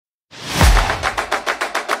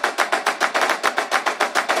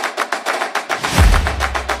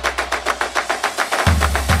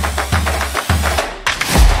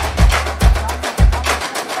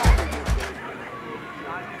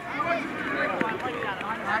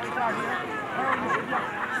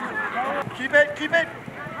Keep it, keep it.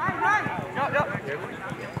 Yep.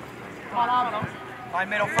 Find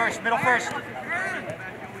middle first, middle first.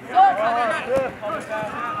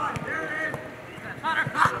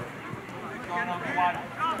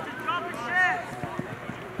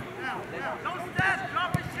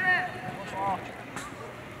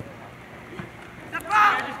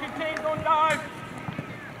 Just contain, don't dive.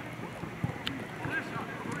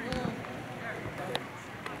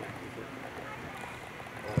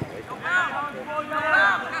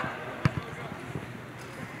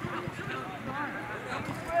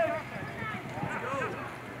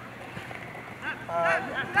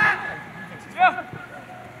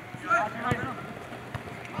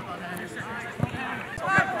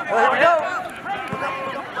 Well, here we go.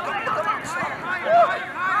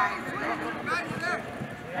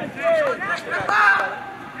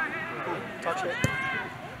 Touch it.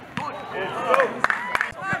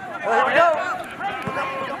 Well, here we go.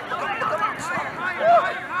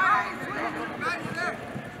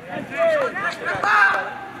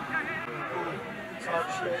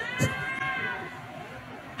 Touch it.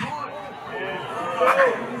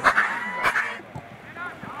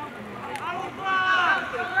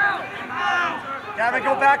 Gavin,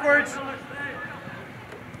 go backwards.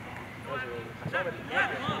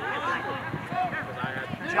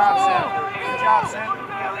 Good job, Sim. Good job, Sim.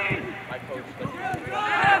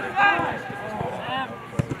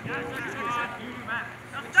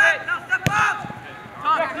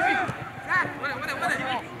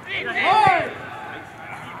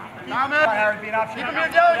 Harry, be an option. Keep him here,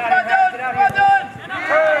 Dylan. Come on, Dylan. Come on, Dylan.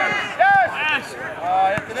 Yes.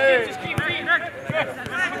 Anthony. Just keep reading.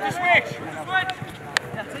 Put the switch.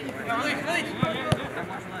 Release.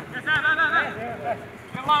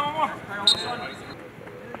 Get line one more.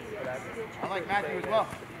 I like Matthew as well.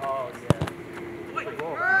 Oh, yeah.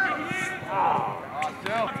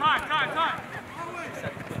 Still. Time.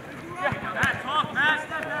 Yeah, Matt, talk, Matt.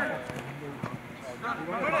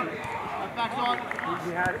 Back's on.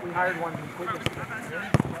 We hired one completely.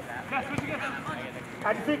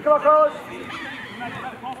 How'd you think? Come on, Carlos.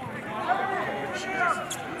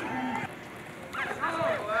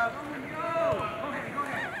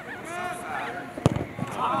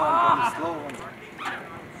 Slow one.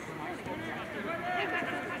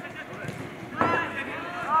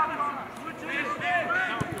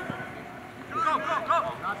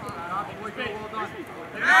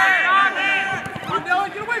 Go.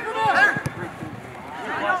 Get away from him!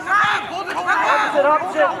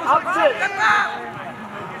 Opposite!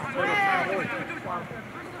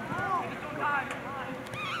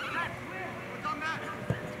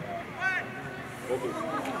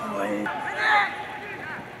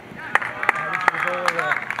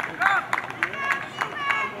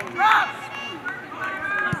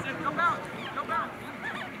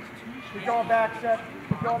 Keep going back, Seth.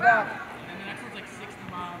 Keep going back. And the next one's like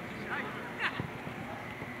 60 miles.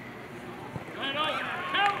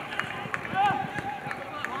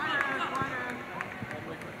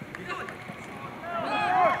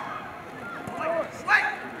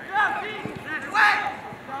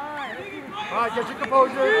 All right, get your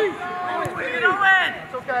composure.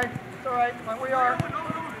 It's okay. It's all right. Like we are. Don't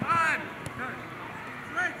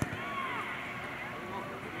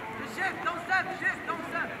step. Good step. Don't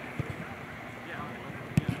step up.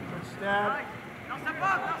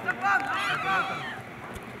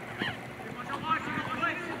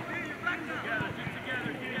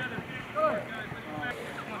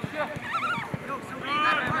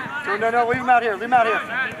 No, leave him out here.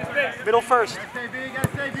 Middle first.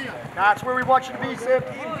 That's where we want you to be, Sim.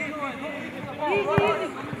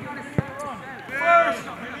 First.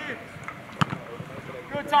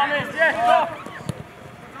 Good, Thomas. Yes, go.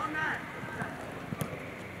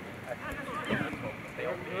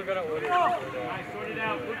 Nice, sort it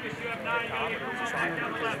out. Lucas, you have 9. You gotta get back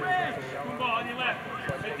down the left. Move ball on your left.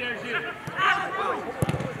 Right there's you.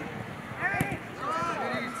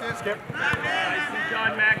 Skip. Nicely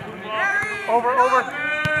done, Mac. Move ball. Over.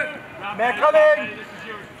 Man coming. This is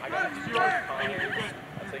yours. Right here, you're good.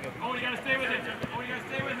 Oh, you gotta stay with it.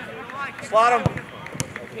 Slot him.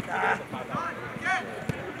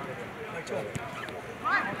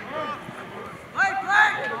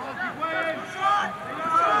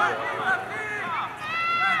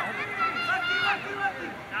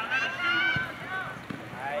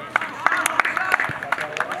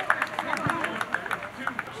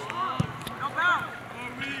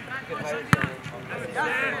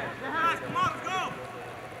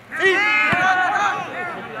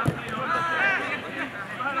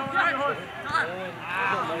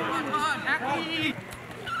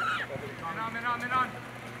 Man on.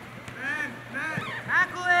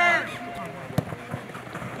 Tackle him!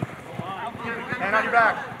 Hand on your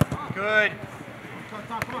back. Good.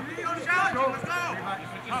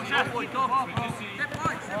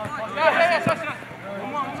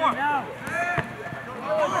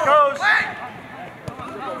 Goes.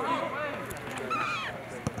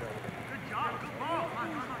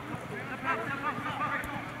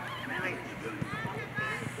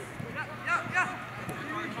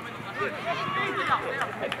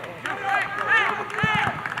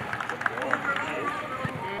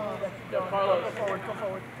 Go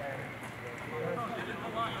forward.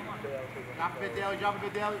 Drop a bit, Daly. Drop a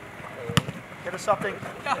bit, Daly. Get us something.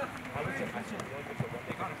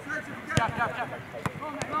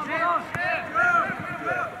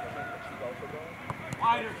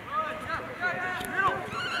 Wider.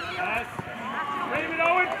 Yes. Frame it,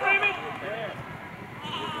 Owen. Frame it.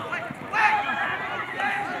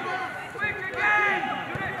 Quick again!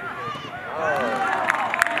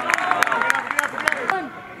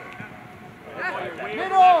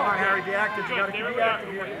 Come on, Harry, be active. You gotta be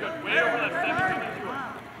active here. Way over left.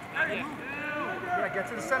 Yeah, get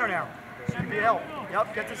to the center now. Should be help.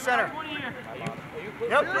 Yep, get to the center.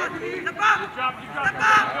 Yep. Step up! Step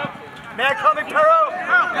up! Man coming, Perro. Step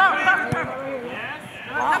up!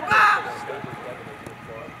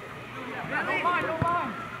 Don't mind.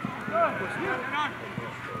 Good.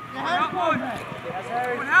 Yes,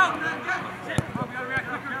 Harry.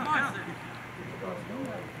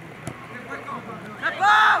 Step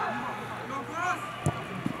up!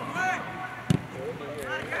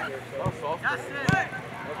 That's it!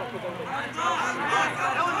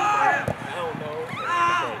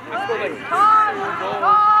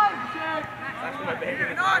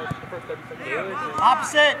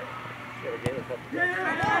 Opposite.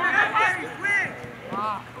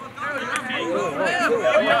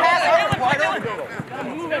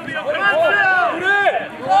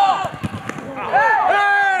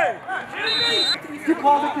 You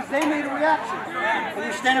called it because they made a reaction. And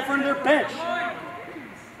you're standing in front of their bench.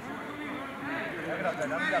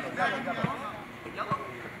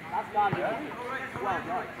 That's got to be 12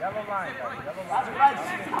 yards. Yellow line, that's red.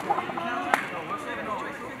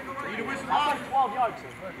 That's like 12 yards.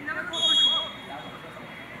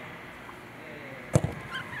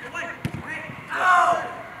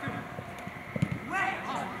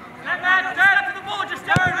 Turn up to the ball, just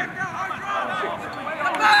turn!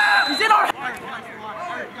 He's in our...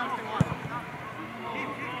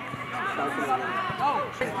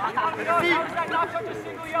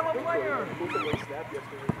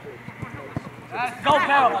 Go,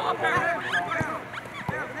 Carol.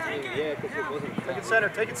 Take it center.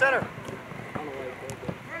 Take it center.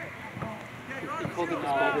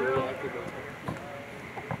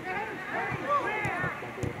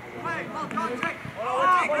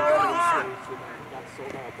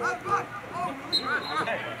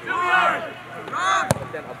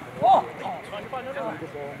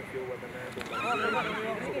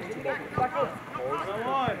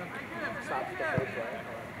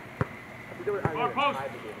 Our post.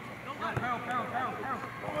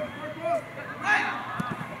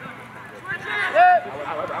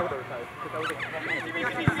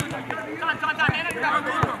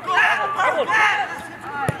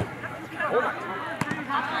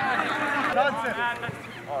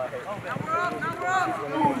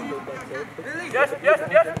 Yes.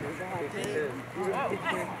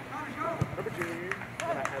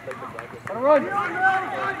 Run.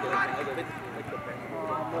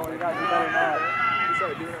 No, you gotta do better than that.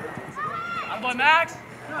 Boy, Max.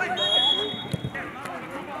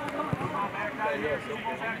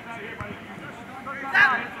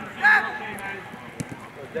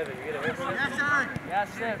 Devin, you get a hit? Yes,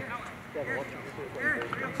 sir. Devin, what?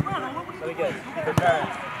 Let me guess. Good pass.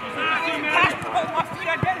 My feet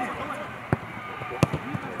are getting it.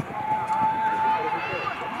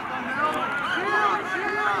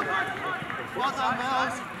 Well done,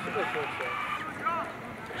 Mills.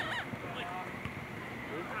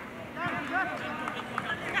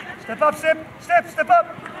 Step up, Sip. Step up.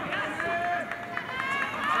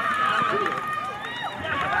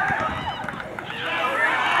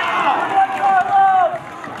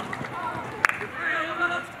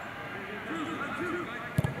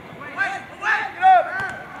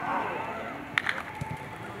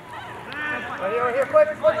 Right here, quick.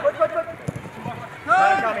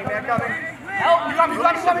 Man coming. Help, you got me. I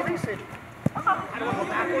don't want to go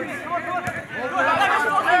backwards. Come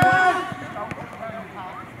on.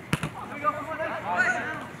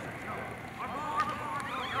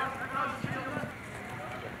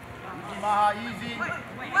 Maha, easy.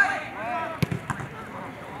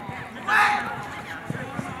 Come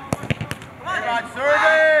on! serve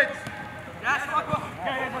it! Yes, fuck off.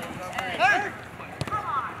 Hey!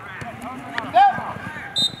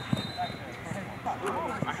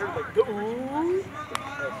 I heard like the ooh.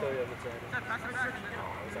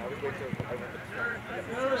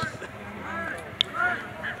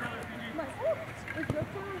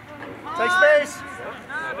 Take space.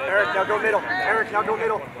 Eric, now go middle. Eric, now go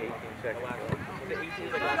middle.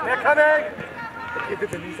 They're coming.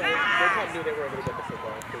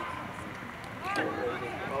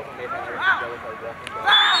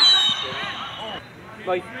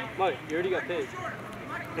 Mike, you already got paid.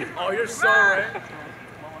 Oh, you're so right.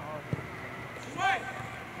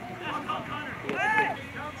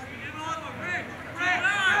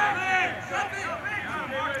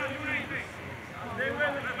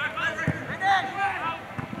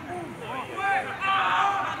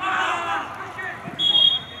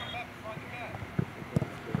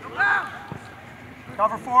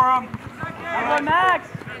 Cover for him. Come on, Max.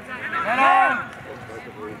 Get on.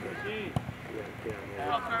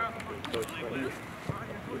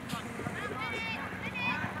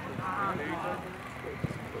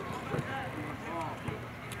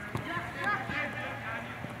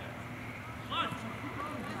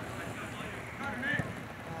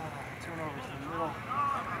 Turnovers in the middle.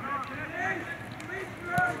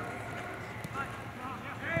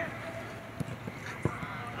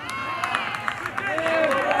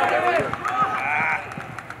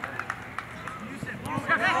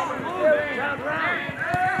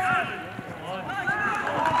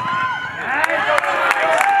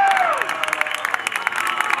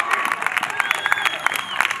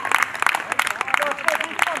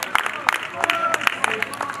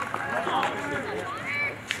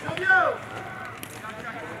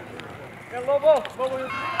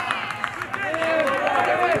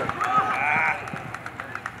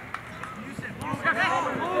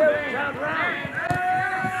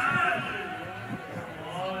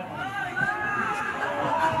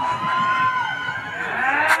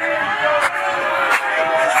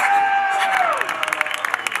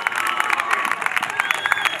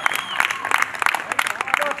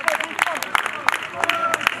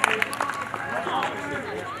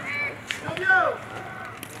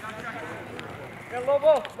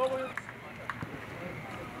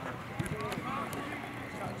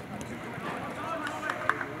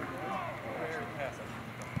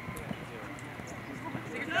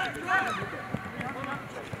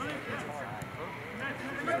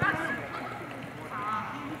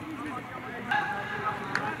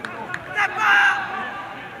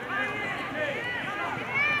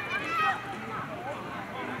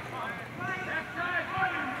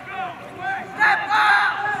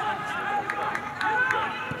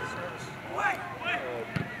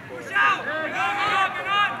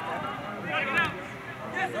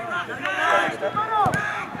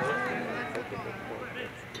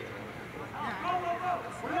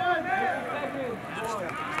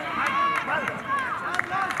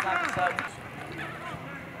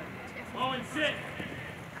 Low and sit.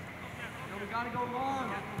 We gotta go long.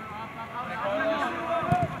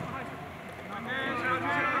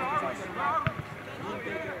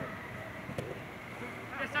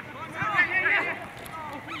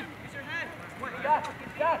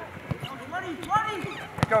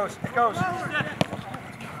 It goes. It goes.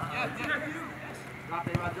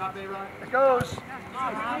 Drop A-Rod. It goes.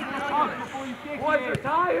 Boys are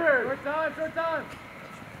tired. Short time.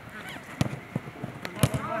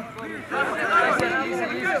 Easy.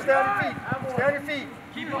 Stay on your feet.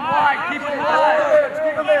 Keep them wide. Keep them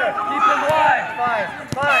there. Keep them wide.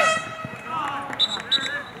 Fine.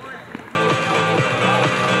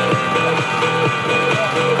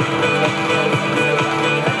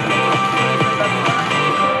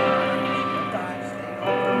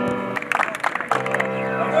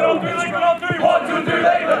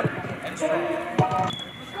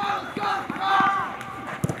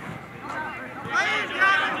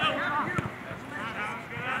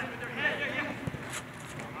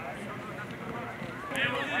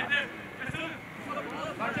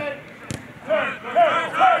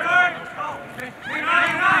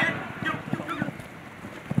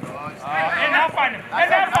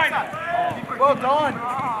 Well done.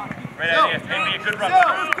 Right idea. Maybe a good run.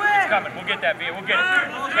 It's coming. We'll get that, Via. We'll get it.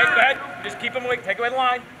 Okay, go ahead. Just keep him away. Take away the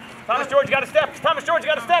line. Thomas George, you got to step. Thomas George, you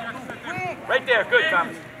got to step. Right there. Good,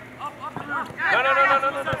 Thomas. No.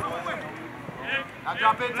 Now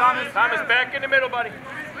drop in, Thomas. Thomas, back in the middle, buddy.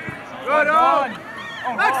 Good on.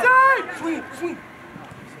 Backside. Sweet.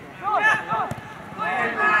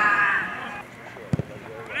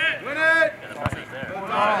 Win it.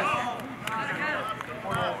 Good on.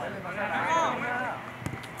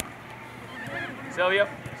 Silvio,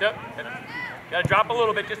 gotta drop a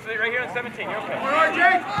little bit, just right here on 17. You're okay. All right,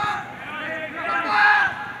 Jake.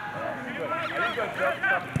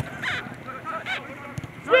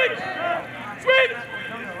 Switch! Switch!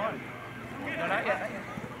 No, not yet.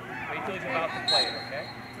 Wait till he's about to play it, okay?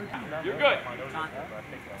 You're good.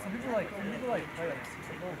 Some people like play like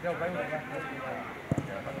they'll play with that.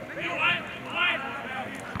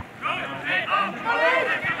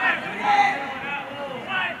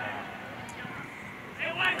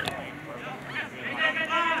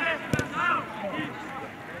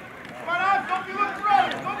 Come on, don't be looking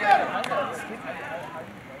around. Go get it.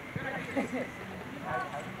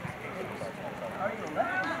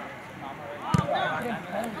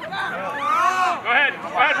 Go ahead,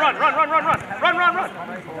 run.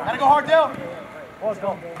 Gotta go hard, Dale. Let's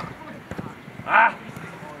go. Ah!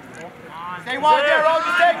 Stay wide there, Ron.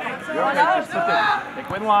 Just take it. Take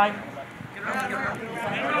win line.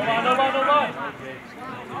 No line.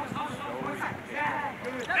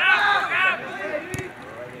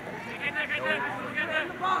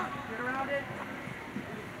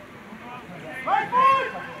 Right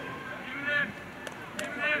foot.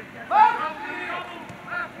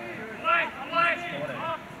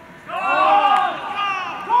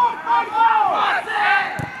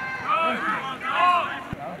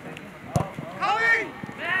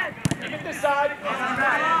 Keep it this side.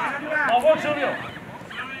 Au revoir, Silvio.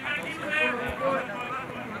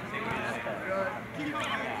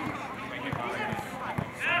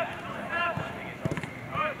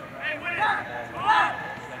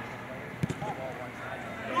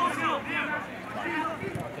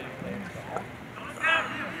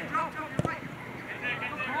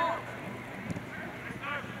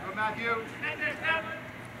 Go, Matthew.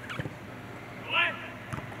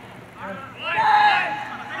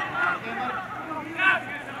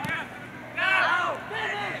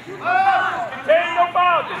 Contain, no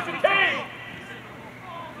foul. Just contain.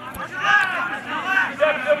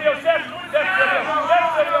 Step, Silvio.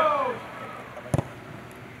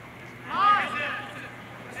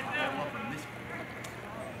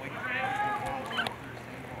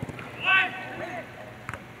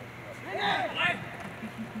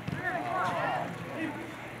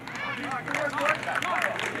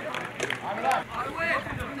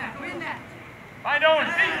 Find Owen.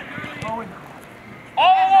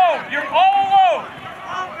 All alone. You're all alone.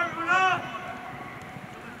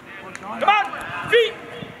 Come on. Feet.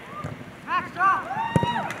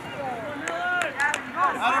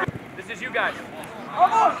 This is you guys.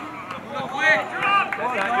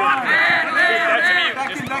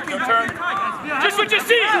 That's you. Just your turn. Just what you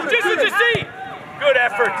see. Good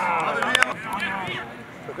effort.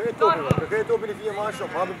 Vergeet op in de 4 marshal.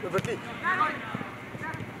 Maar vergeet.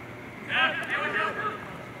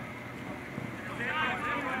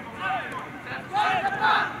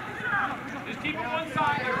 Just keep it one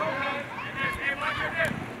side. You're okay.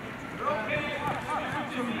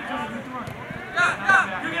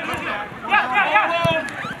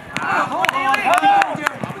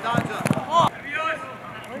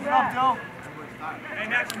 Hey,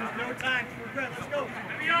 Max, there's no time to regret. Let's go.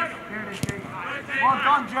 Well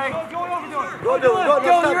done, Jake. Go over to it. Go,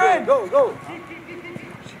 you're in. Go.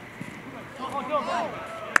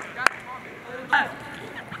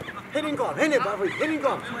 Hitting gum, hit it, Bobby. Hitting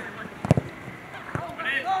gum.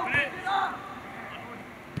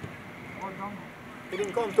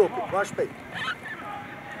 Hitting gum, top. Rush pay.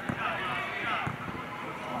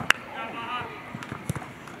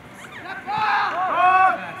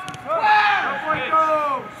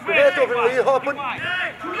 Vergeet op in hier hoppen.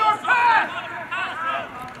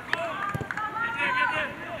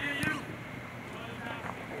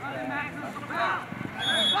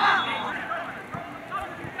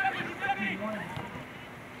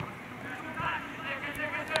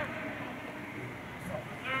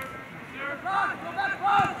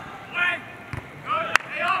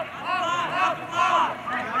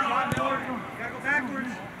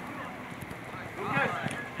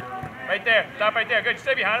 Right there. Stop right there. Good.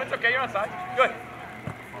 Stay behind him. It's okay. You're on side. Good.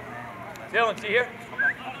 Dylan, see here?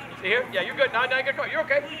 See here? Yeah, you're good. Now you gotta go. You're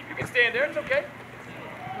okay. You can stand there. It's okay.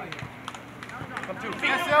 Come to.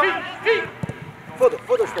 Feet.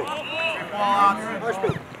 Further stay. Rush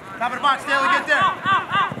pay. Top of the box, Stanley, get there.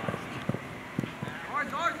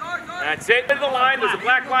 That's it. To the line. There's a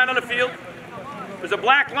black line on the field. There's a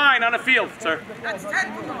black line on the field, sir. That's 10.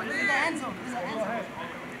 This is the end zone.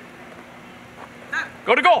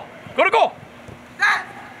 Go to goal. Go to goal.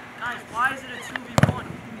 Guys, why is it a 2v1?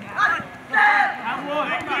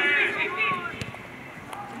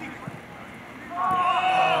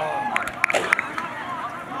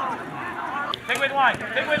 Take away the line.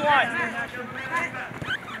 Take away the line.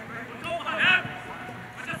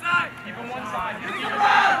 Keep him one side. Keep him one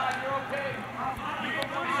side. You're okay. Keep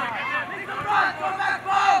him one side.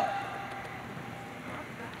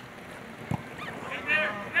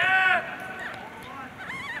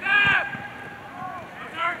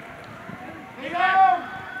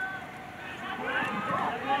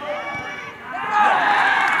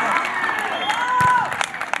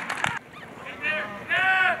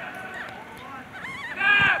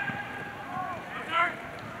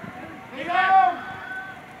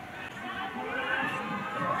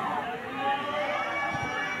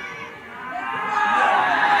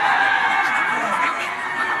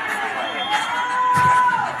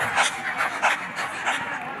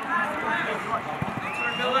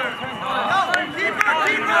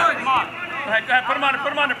 Go ahead, put him under,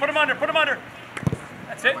 put him under, put him under, put him under.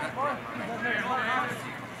 That's it.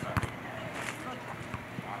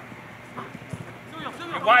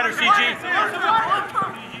 Get wider, CG.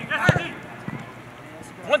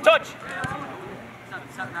 One touch.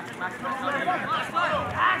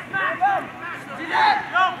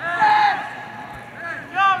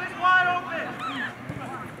 Yo, he's wide open.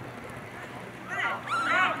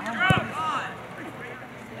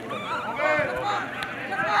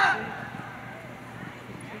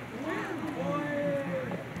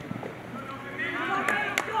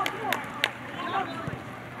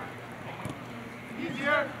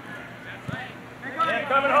 Yeah,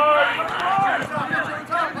 coming hard.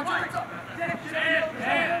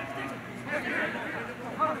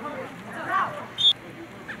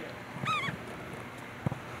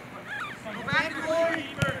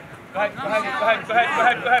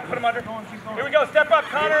 Go ahead, put him under. Here we go, step up,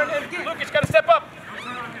 Connor and Lucas, got to step up.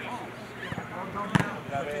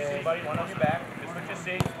 Buddy, one on your back, just what you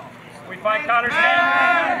see. We find Connor's feet,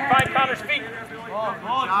 find Connor's feet.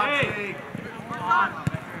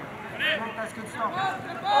 That's good stuff.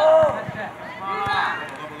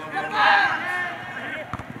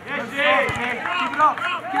 Yes, Jay. Keep it up.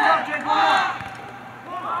 Keep it up, Jay. Go on.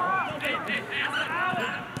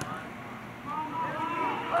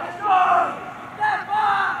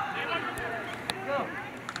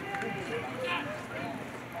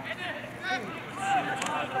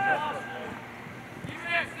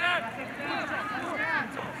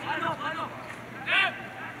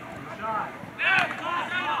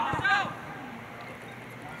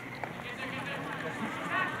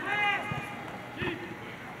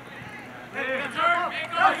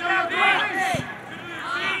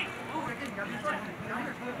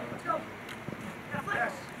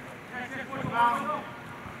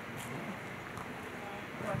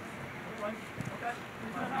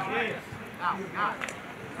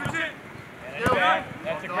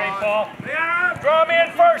 That's a great ball. Draw him in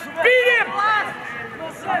first. Beat him.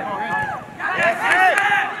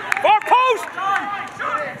 Far post.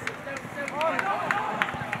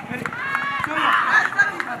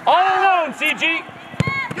 All alone, CG.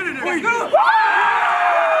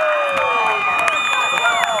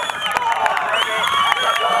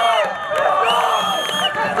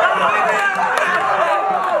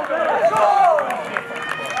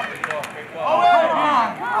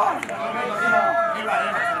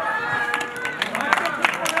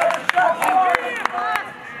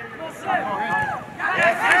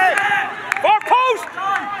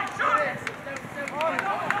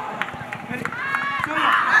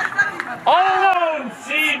 All alone,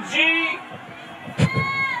 CG.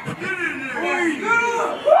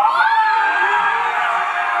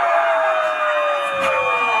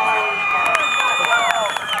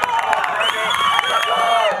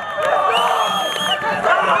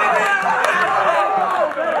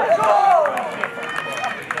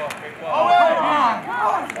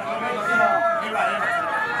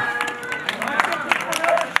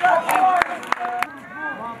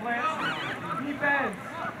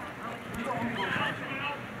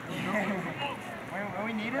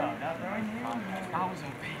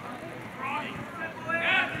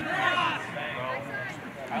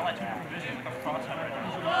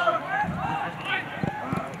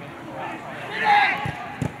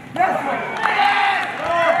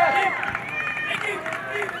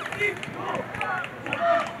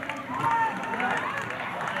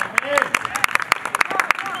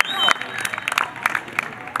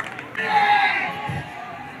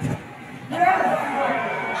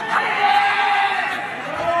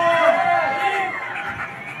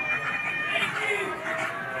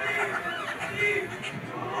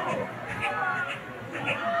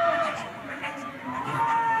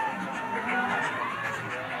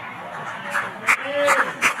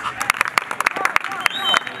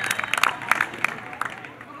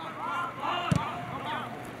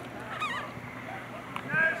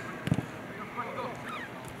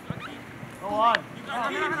 on.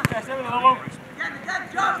 Yes, everything, Lobo. Do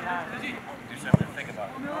something to think about.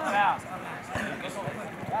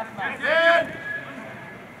 Yeah.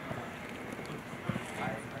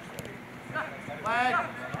 Flag.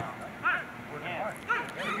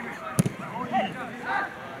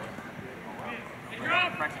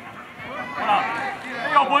 There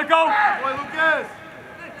you go, boy, go! Boy, Lucas.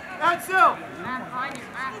 That's still. Are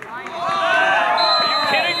you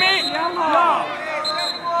kidding me? No.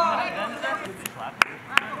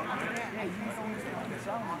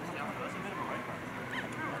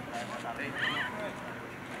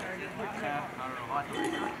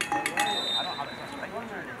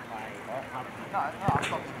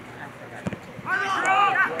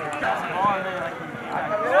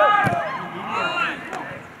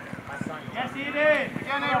 Yes, he did.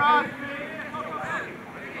 Again, A-Rod.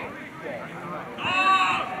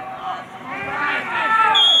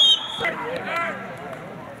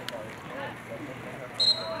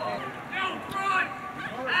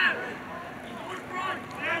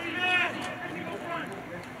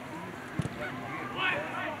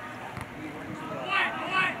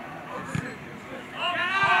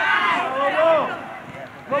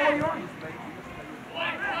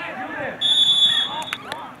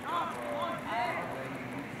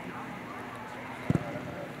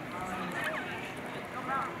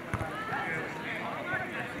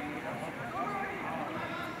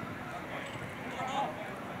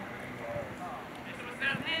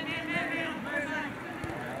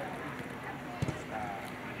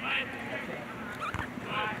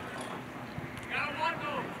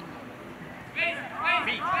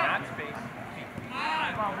 Feet, not space.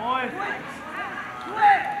 Come on, boys.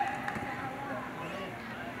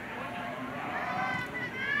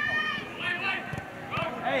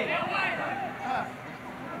 Hey.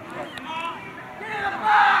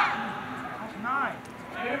 That's 9.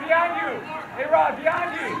 Hey, behind you! Hey, Rod,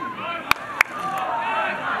 behind you!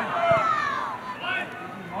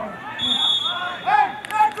 Hey,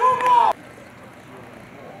 that's two more.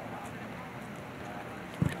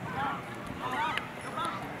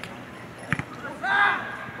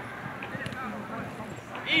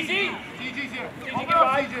 Easy! GG's here. GG, Open get up,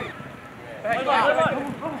 by. GG.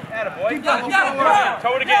 Attaboy.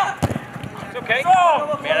 Toe it again. It's okay.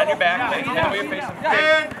 Man on your back. Thank you. Now you're facing.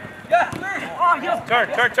 And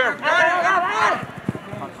Turn.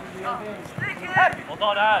 Hold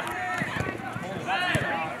on, Ad.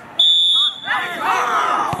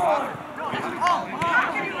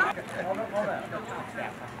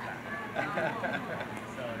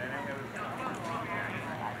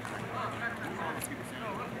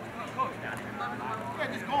 yeah,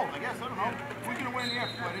 just gold, I guess. I don't know. We're going to win in the air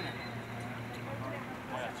fight, isn't it?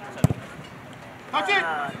 Touch it!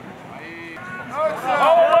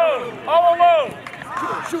 All alone.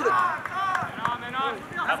 Shoot it.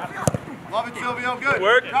 Love it, Silvio. Good. Good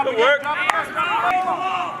work. Drop Good it, work. drop it.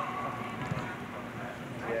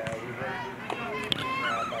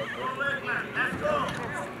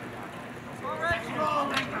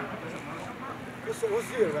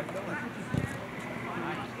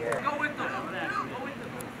 Go with them.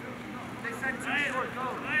 They said too short. Go.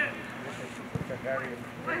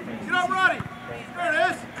 Get up, Roddy. There it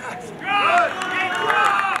is. Good.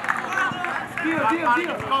 Deal.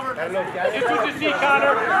 Covered. Just what you see,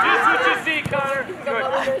 Connor. Just what you see, Connor. Good.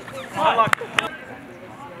 Unlucky.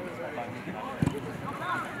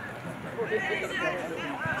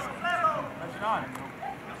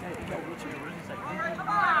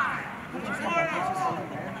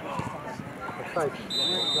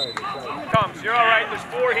 Comes. You're all right. There's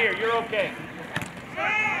 4 here. You're okay.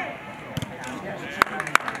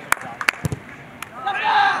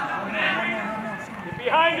 Get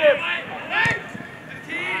behind him.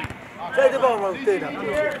 Take the ball, rotate up.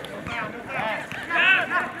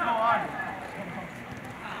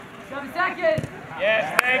 7 seconds. Yes,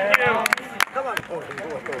 thank you. Come on. All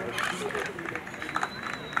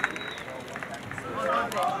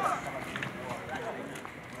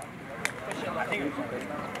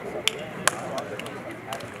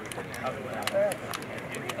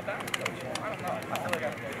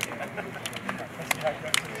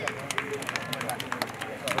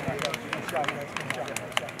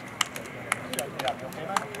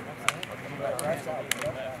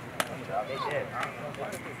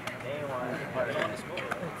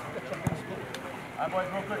right, boys,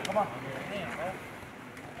 real quick. Come on.